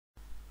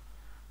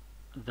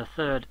The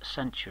Third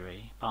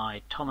Century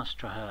by Thomas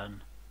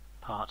Traherne,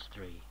 Part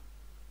 3.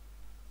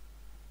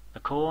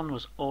 The corn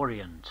was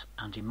orient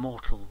and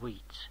immortal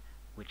wheat,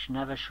 which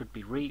never should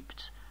be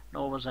reaped,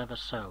 nor was ever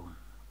sown.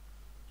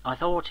 I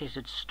thought it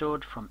had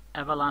stood from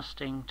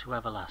everlasting to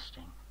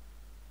everlasting.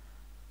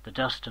 The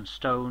dust and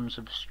stones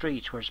of the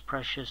street were as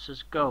precious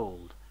as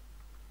gold.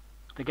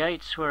 The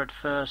gates were at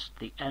first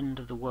the end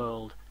of the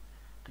world.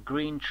 The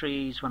green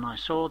trees, when I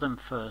saw them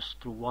first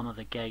through one of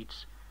the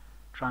gates,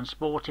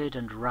 transported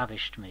and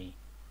ravished me.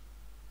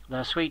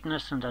 Their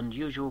sweetness and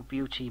unusual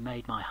beauty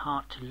made my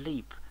heart to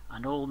leap,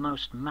 and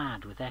almost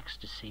mad with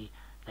ecstasy,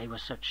 they were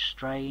such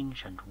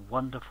strange and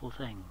wonderful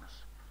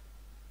things.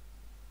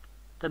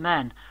 The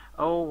men,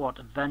 oh, what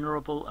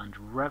venerable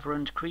and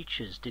reverend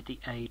creatures did the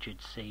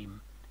aged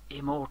seem,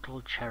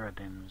 immortal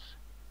cherubims,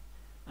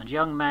 and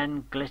young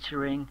men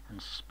glittering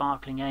and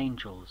sparkling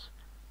angels,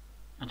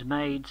 and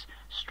maids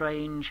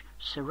strange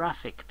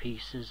seraphic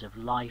pieces of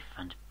life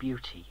and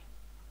beauty.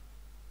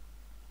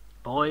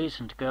 Boys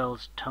and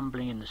girls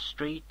tumbling in the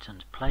street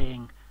and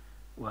playing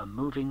were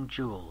moving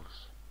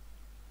jewels.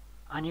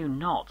 I knew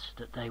not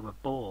that they were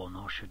born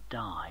or should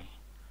die,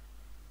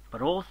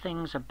 but all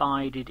things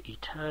abided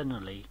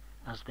eternally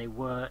as they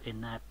were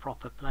in their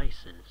proper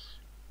places.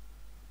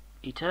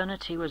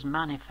 Eternity was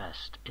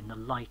manifest in the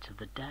light of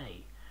the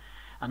day,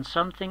 and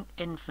something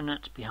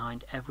infinite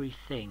behind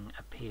everything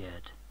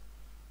appeared,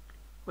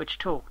 which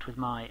talked with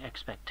my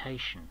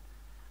expectation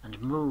and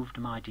moved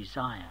my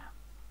desire.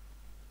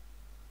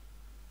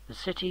 The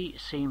city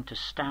seemed to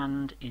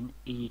stand in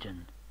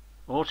Eden,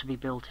 or to be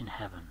built in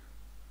heaven.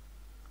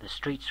 The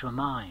streets were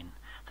mine,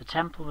 the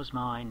temple was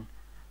mine,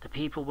 the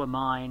people were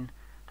mine,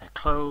 their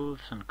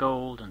clothes and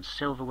gold and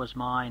silver was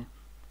mine,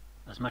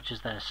 as much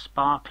as their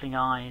sparkling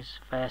eyes,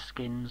 fair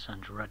skins,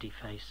 and ruddy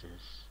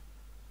faces.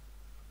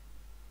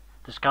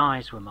 The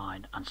skies were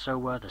mine, and so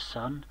were the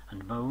sun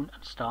and moon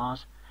and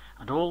stars,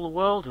 and all the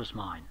world was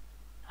mine,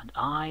 and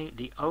I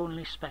the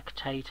only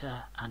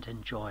spectator and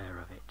enjoyer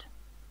of it.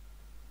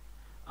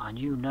 I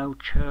knew no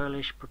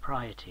churlish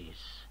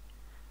proprieties,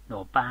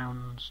 nor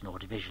bounds, nor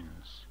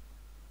divisions,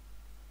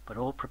 but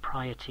all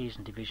proprieties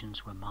and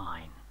divisions were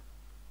mine,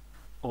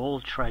 all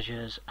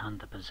treasures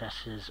and the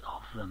possessors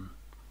of them,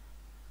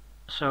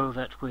 so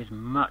that with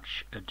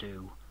much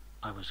ado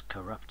I was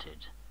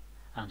corrupted,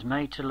 and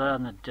made to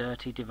learn the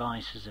dirty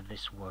devices of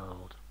this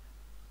world,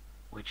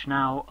 which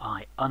now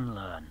I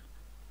unlearn,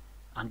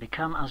 and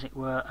become as it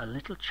were a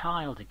little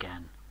child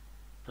again,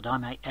 that I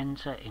may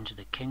enter into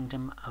the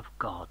kingdom of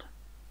God.